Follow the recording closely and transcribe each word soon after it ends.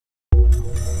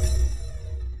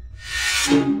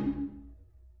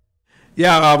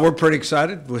Yeah, we're pretty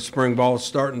excited with spring ball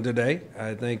starting today.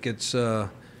 I think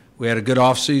we had a good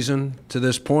off season to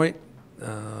this point.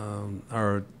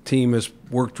 Our team has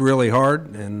worked really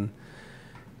hard and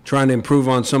trying to improve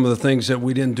on some of the things that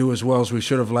we didn't do as well as we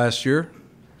should have last year.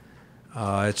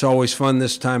 It's always fun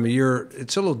this time of year.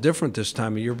 It's a little different this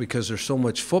time of year because there's so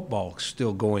much football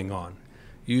still going on.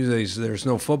 Usually there's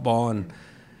no football, and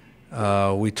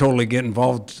we totally get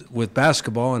involved with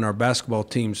basketball, and our basketball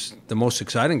teams, the most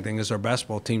exciting thing is our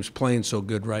basketball team's playing so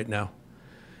good right now.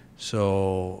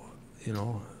 So,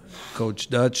 Coach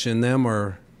Dutch and them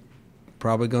are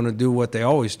probably going to do what they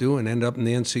always do and end up in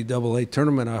the NCAA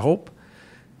tournament, I hope.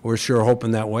 We're sure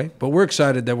hoping that way. But we're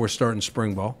excited that we're starting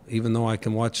spring ball, even though I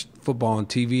can watch football on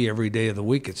TV every day of the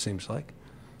week, it seems like.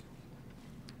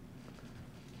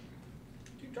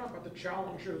 Can you talk about the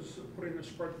challenges of putting the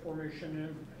spread formation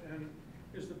in? And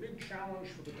is the big challenge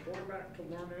for the quarterback to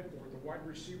learn it or the wide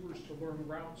receivers to learn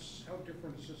routes? How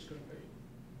different is this going to be?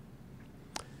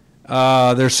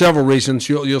 There's several reasons.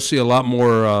 You'll see a lot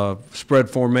more spread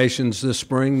formations this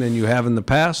spring than you have in the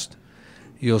past.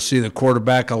 You'll see the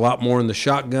quarterback a lot more in the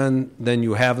shotgun than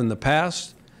you have in the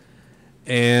past.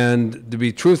 And to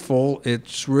be truthful,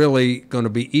 it's really going to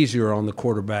be easier on the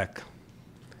quarterback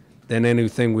than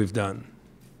anything we've done.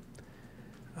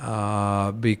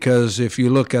 Because if you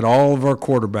look at all of our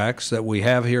quarterbacks that we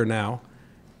have here now,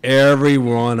 every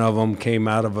one of them came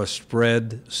out of a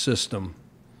spread system.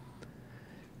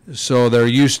 So they're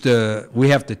used to, we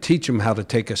have to teach them how to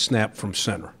take a snap from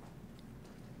center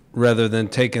rather than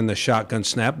taking the shotgun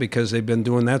snap, because they've been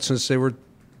doing that since they were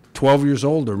 12 years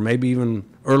old, or maybe even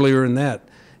earlier than that.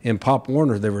 In Pop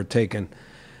Warner, they were taking.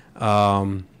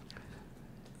 The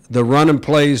running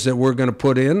plays that we're going to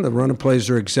put in, the running plays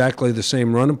are exactly the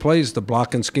same running plays. The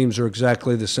blocking schemes are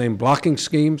exactly the same blocking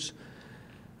schemes.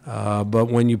 But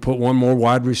when you put one more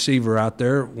wide receiver out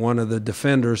there, one of the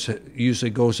defenders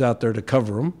usually goes out there to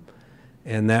cover them,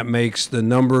 and that makes the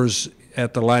numbers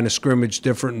at the line of scrimmage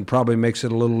different and probably makes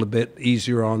it a little bit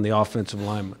easier on the offensive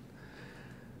lineman.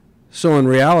 So in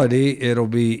reality, it'll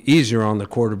be easier on the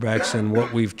quarterbacks than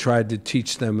what we've tried to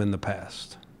teach them in the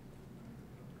past.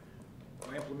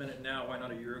 Why implement it now? Why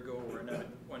not a year ago, or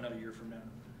why not a year from now?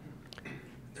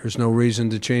 There's no reason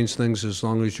to change things as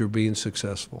long as you're being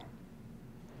successful.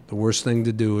 The worst thing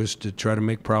to do is to try to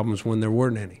make problems when there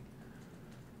weren't any.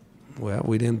 Well,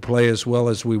 we didn't play as well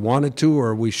as we wanted to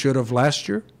or we should have last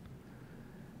year.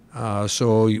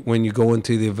 So when you go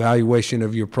into the evaluation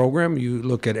of your program, you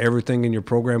look at everything in your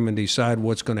program and decide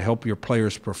what's going to help your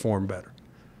players perform better.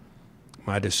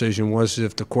 My decision was,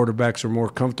 if the quarterbacks are more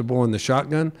comfortable in the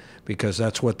shotgun, because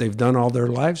that's what they've done all their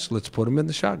lives, let's put them in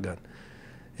the shotgun.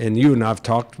 And you and I have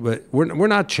talked, but we're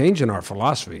not changing our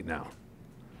philosophy now.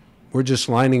 We're just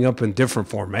lining up in different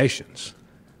formations.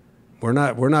 We're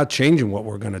not changing what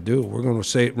we're going to do. We're going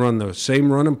to run the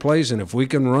same running plays, and if we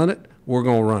can run it, we're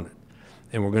going to run it.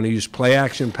 And we're going to use play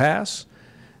action pass.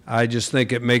 I just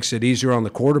think it makes it easier on the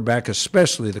quarterback,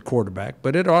 especially the quarterback,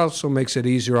 but it also makes it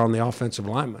easier on the offensive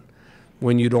lineman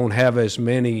when you don't have as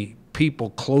many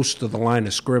people close to the line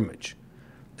of scrimmage.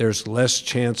 There's less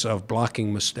chance of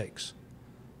blocking mistakes.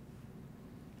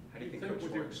 How do you think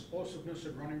with your explosiveness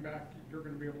at running back, you're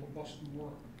going to be able to bust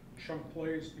more chunk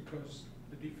plays because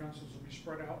the defenses will be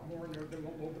spread out more and they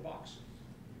won't load the box?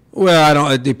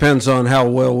 Well, it depends on how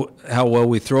well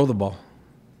we throw the ball.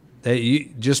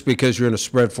 Just because you're in a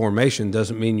spread formation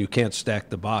doesn't mean you can't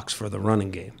stack the box for the running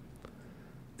game.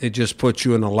 It just puts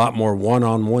you in a lot more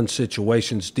one-on-one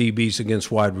situations, DBs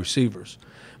against wide receivers.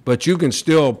 But you can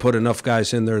still put enough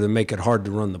guys in there to make it hard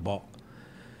to run the ball.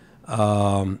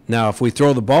 Now, if we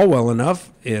throw the ball well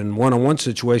enough in one-on-one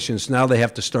situations, now they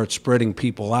have to start spreading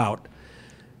people out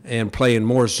and playing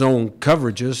more zone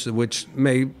coverages, which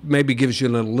maybe gives you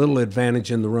a little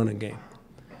advantage in the running game.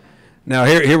 Now,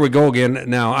 here we go again.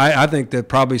 Now, I think that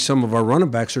probably some of our running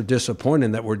backs are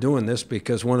disappointed that we're doing this,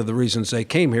 because one of the reasons they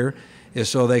came here is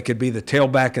so they could be the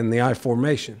tailback in the I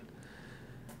formation.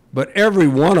 But every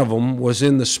one of them was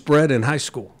in the spread in high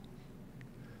school.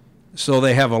 So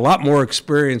they have a lot more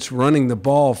experience running the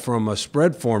ball from a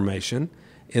spread formation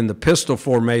in the pistol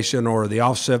formation or the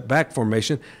offset back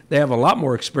formation. They have a lot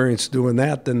more experience doing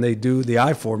that than they do the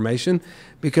I formation,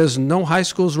 because no high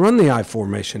schools run the I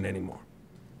formation anymore.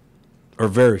 Or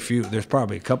very few. There's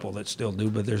probably a couple that still do,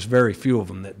 but there's very few of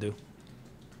them that do.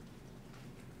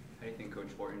 How do you think Coach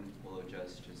Horton will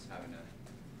adjust just having to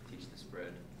teach the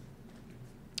spread?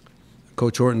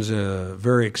 Coach Horton's a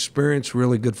very experienced,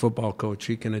 really good football coach.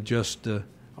 He can adjust.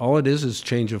 All it is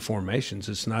change of formations.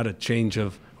 It's not a change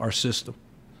of our system.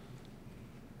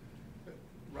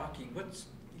 Rocky,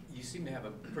 you seem to have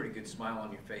a pretty good smile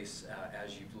on your face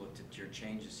as you've looked at your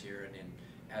changes here and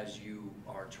as you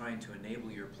are trying to enable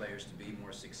your players to be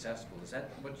more successful. Is that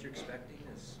what you're expecting?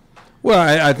 Well,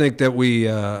 I think that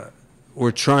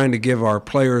we're trying to give our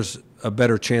players a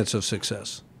better chance of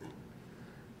success.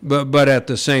 But at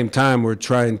the same time, we're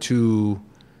trying to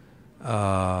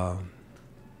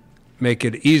make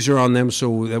it easier on them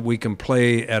so that we can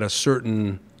play at a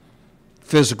certain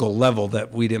physical level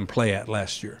that we didn't play at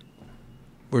last year.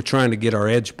 We're trying to get our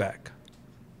edge back.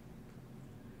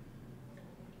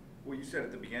 Well, you said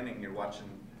at the beginning you're watching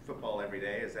football every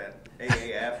day. Is that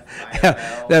AAF,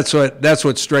 IFL? That's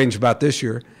what's strange about this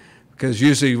year, because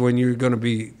usually when you're going to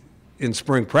be in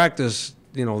spring practice,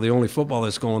 the only football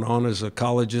that's going on is the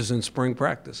colleges in spring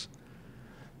practice.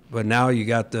 But now you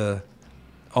got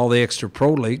all the extra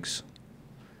pro leagues.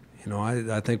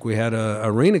 I think we had a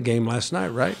arena game last night,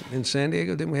 right, in San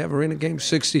Diego. Didn't we have arena game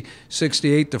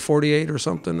 68-48 or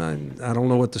something? I don't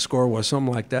know what the score was,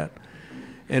 something like that.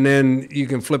 And then you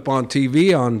can flip on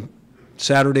TV on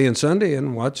Saturday and Sunday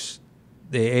and watch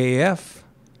the AAF,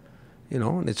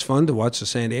 and it's fun to watch the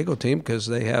San Diego team because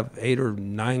they have 8 or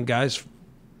 9 guys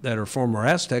that are former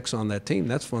Aztecs on that team.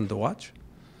 That's fun to watch.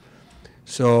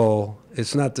 So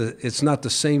it's not the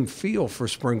same feel for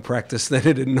spring practice that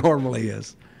it normally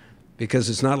is, because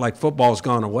it's not like football's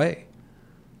gone away.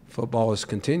 Football has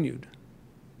continued.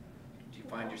 Do you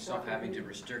find yourself having to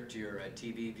restrict your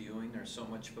TV viewing? There's so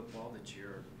much football that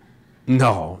you're...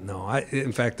 No.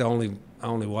 In fact, I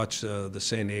only watch the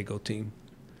San Diego team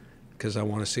because I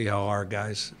want to see how our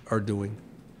guys are doing.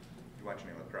 You watch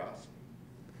any lacrosse?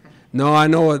 No, I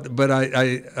know it, but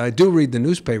I do read the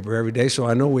newspaper every day, so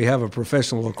I know we have a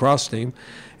professional lacrosse team,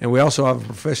 and we also have a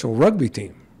professional rugby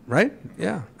team, right?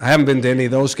 Yeah. I haven't been to any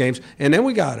of those games. And then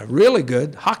we got a really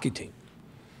good hockey team.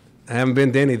 I haven't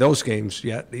been to any of those games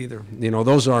yet either.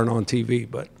 Those aren't on TV,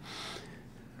 but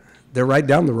they're right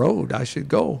down the road. I should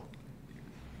go.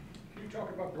 Can you talk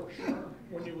about Berkshire?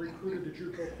 When you recruited the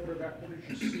JUCO quarterback, what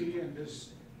did you see, and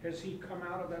has he come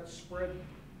out of that spread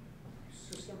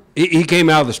system? He came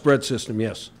out of the spread system,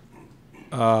 yes.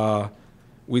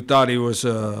 We thought he was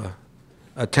a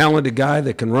talented guy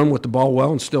that can run with the ball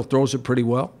well and still throws it pretty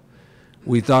well.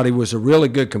 We thought he was a really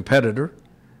good competitor.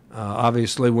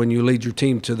 Obviously, when you lead your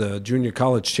team to the junior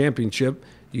college championship,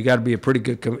 you got to be a pretty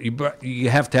good. You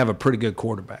have to have a pretty good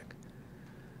quarterback.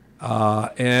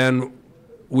 And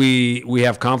we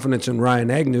have confidence in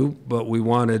Ryan Agnew, but we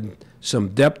wanted some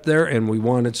depth there, and we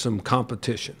wanted some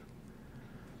competition.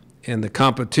 And the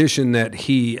competition that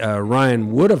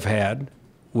Ryan would have had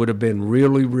would have been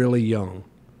really, really young.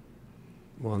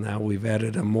 Well, now we've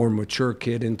added a more mature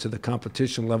kid into the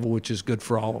competition level, which is good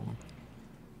for all of them.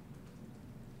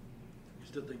 You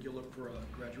still think you'll look for a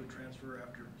graduate transfer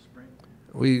after spring?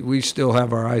 We still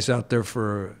have our eyes out there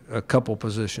for a couple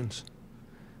positions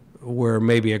where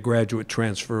maybe a graduate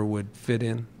transfer would fit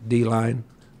in. D-line,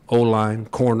 O-line,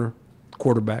 corner,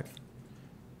 quarterback. Do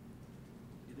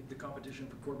you think the competition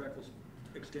for quarterback will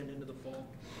extend into the fall?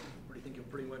 Or do you think you'll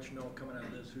pretty much know coming out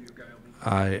of this who your guy will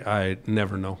be? I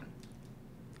never know.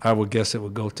 I would guess it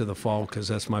would go to the fall because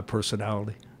that's my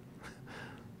personality.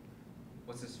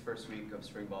 What's this first week of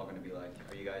spring ball going to be like?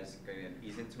 Are you guys going to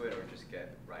ease into it or just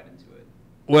get right into it?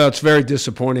 Well, it's very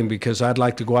disappointing because I'd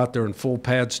like to go out there in full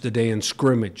pads today and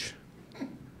scrimmage.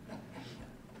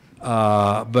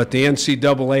 But the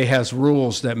NCAA has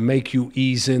rules that make you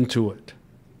ease into it.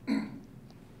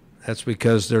 That's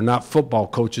because they're not football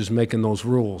coaches making those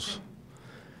rules.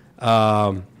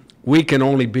 We can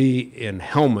only be in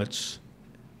helmets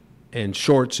and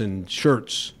shorts and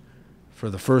shirts for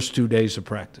the first 2 days of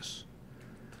practice.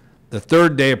 The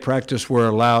third day of practice, we're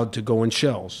allowed to go in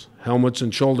shells, helmets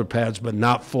and shoulder pads, but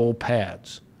not full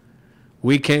pads.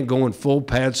 We can't go in full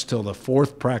pads till the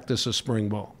 4th practice of spring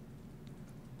ball.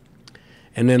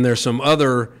 And then there's some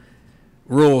other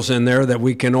rules in there that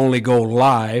we can only go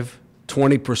live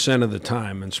 20% of the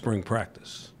time in spring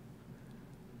practice.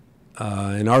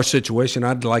 In our situation,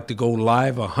 I'd like to go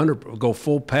live go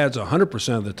full pads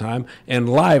 100% of the time and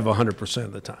live 100%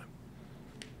 of the time.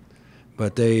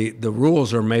 But the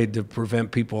rules are made to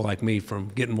prevent people like me from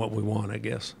getting what we want, I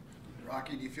guess.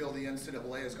 Rocky, do you feel the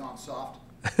NCAA has gone soft?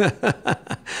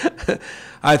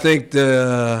 I think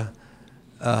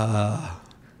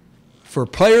for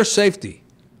player safety,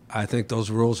 I think those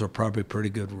rules are probably pretty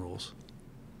good rules.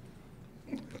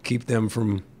 Keep them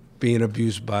from being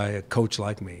abused by a coach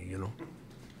like me, Even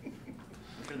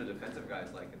the defensive guys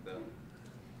like it though,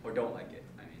 or don't like it.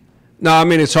 No, I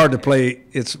mean it's hard to play.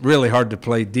 It's really hard to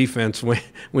play defense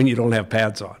when you don't have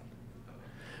pads on.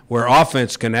 Where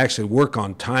offense can actually work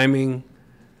on timing,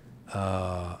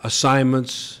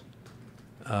 assignments,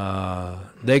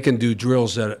 They can do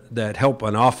drills that help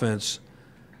an offense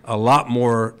a lot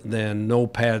more than no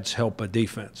pads help a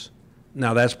defense.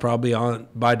 Now, that's probably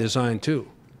by design too,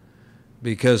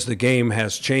 because the game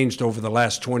has changed over the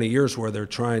last 20 years where they're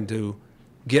trying to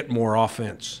get more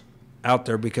offense out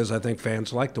there because I think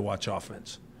fans like to watch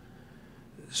offense.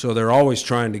 So they're always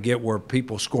trying to get where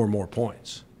people score more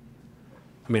points.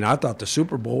 I mean, I thought the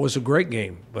Super Bowl was a great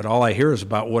game, but all I hear is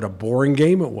about what a boring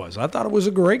game it was. I thought it was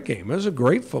a great game. It was a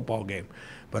great football game.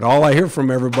 But all I hear from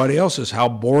everybody else is how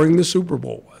boring the Super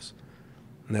Bowl was.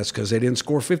 And that's because they didn't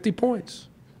score 50 points.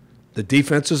 The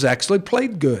defenses actually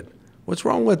played good. What's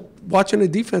wrong with watching a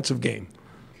defensive game?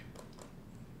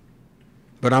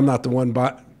 But I'm not the one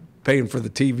paying for the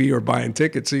TV or buying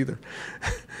tickets either.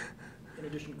 In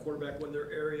addition to quarterback, what other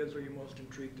areas are you most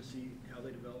intrigued to see how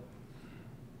they develop?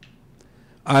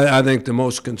 I think the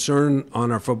most concern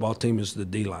on our football team is the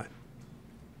D-line.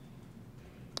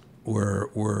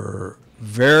 We're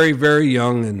very, very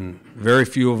young, and very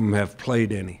few of them have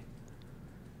played any.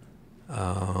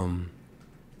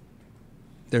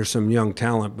 There's some young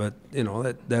talent, but, you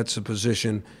know, that's a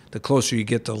position. The closer you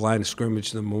get to the line of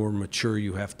scrimmage, the more mature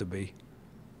you have to be.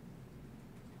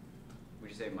 Would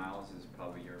you say Miles is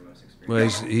probably your most Well,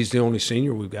 experienced? he's the only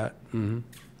senior we've got.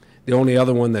 The only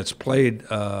other one that's played,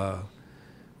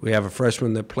 we have a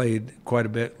freshman that played quite a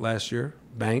bit last year,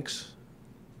 Banks.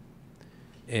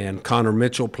 And Connor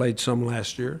Mitchell played some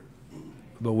last year.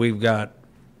 But we've got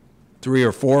 3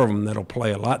 or 4 of them that'll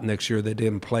play a lot next year that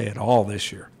didn't play at all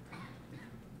this year.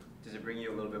 Does it bring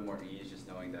you a little bit more ease just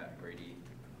knowing that Brady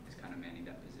is kind of manning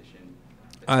that position?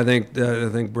 I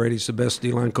think Brady's the best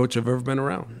D-line coach I've ever been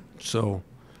around. So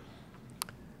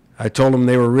I told him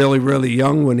they were really, really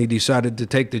young when he decided to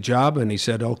take the job, and he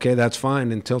said, okay, that's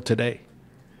fine until today.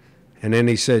 And then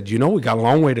he said, you know, we got a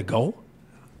long way to go.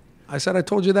 I said, I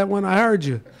told you that when I hired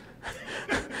you.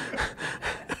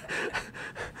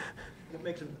 What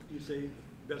makes him, you say,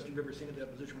 best you've ever seen at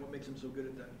that position? What makes him so good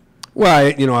at that?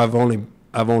 Well, you know, I've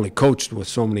only coached with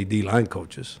so many D-line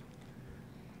coaches,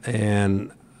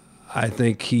 and I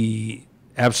think he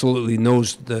absolutely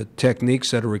knows the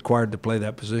techniques that are required to play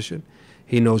that position.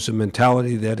 He knows the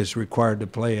mentality that is required to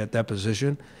play at that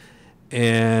position,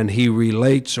 and he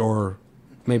relates, or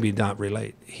maybe not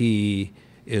relate. He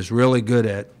is really good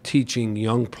at teaching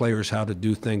young players how to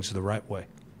do things the right way.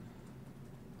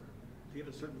 Do you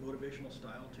have a certain motivational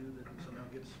style, too, that somehow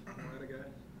gets more out of guys?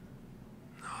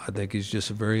 I think he's just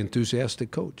a very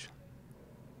enthusiastic coach.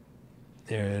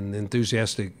 And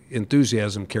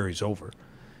enthusiasm carries over.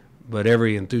 But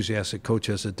every enthusiastic coach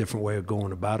has a different way of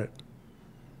going about it.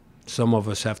 Some of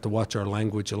us have to watch our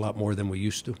language a lot more than we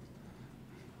used to.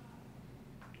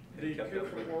 The kid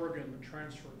from Oregon, the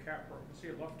transfer Capra, is he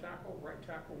a left tackle, right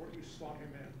tackle? Where do you slot him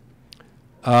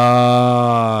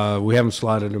in? We haven't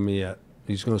slotted him yet.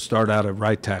 He's going to start out at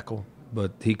right tackle,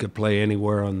 but he could play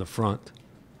anywhere on the front.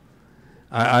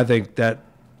 I think that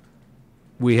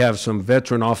we have some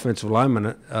veteran offensive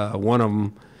linemen. One of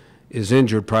them is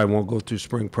injured, probably won't go through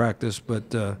spring practice, but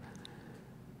the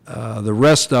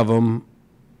rest of them,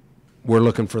 we're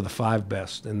looking for the 5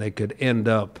 best, and they could end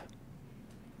up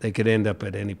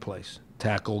at any place: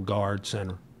 tackle, guard,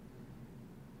 center.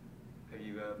 Have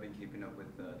you been keeping up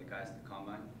with the guys at the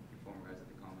combine, the former guys at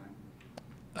the combine?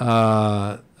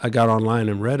 I got online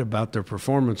and read about their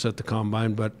performance at the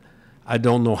combine, but I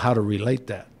don't know how to relate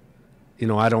that. You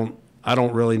know, I don't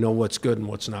really know what's good and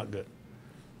what's not good.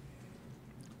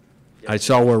 I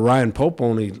saw where Ryan Pope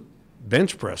only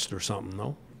bench pressed or something,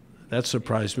 though. That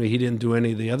surprised me. He didn't do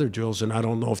any of the other drills, and I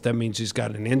don't know if that means he's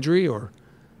got an injury or,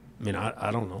 I mean,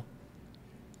 I don't know.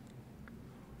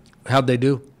 How'd they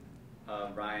do?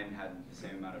 Ryan had the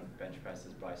same amount of bench press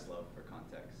as Bryce Love, for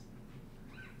context.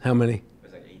 How many? It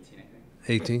was like 18, I think.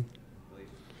 18? I believe.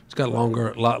 He's got a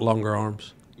lot longer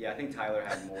arms. Yeah, I think Tyler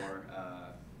had more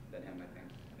than him, I think.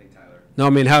 I think Tyler. No, I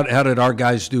mean, how did our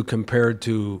guys do compared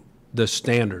to the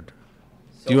standard?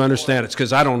 Do you understand? It's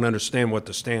because I don't understand what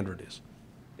the standard is.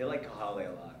 They like Kahale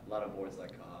a lot. A lot of boards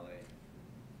like Kahale.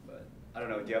 But I don't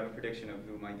know. Do you have a prediction of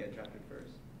who might get drafted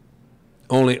first?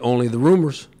 Only the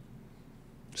rumors.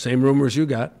 Same rumors you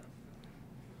got.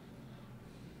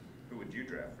 Who would you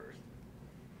draft first?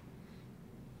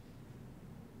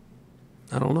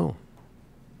 I don't know.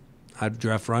 I'd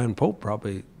draft Ryan Pope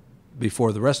probably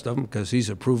before the rest of them because he's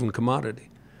a proven commodity.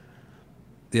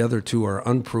 The other 2 are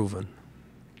unproven.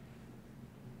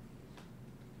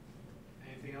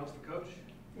 Anything else for Coach?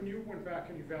 When you went back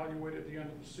and evaluated the end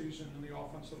of the season and the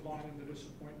offensive line and the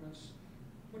disappointments,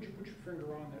 would you put your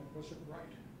finger on that wasn't right?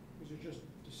 Was it just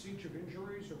the siege of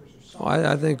injuries, or was there something?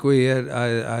 I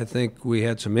think we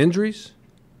had some injuries.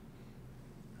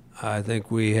 I think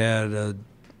we had a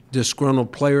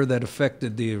disgruntled player that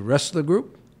affected the rest of the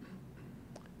group.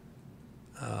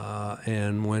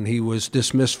 And when he was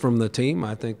dismissed from the team,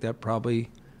 I think that probably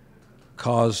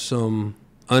caused some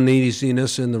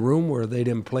uneasiness in the room where they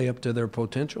didn't play up to their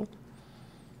potential.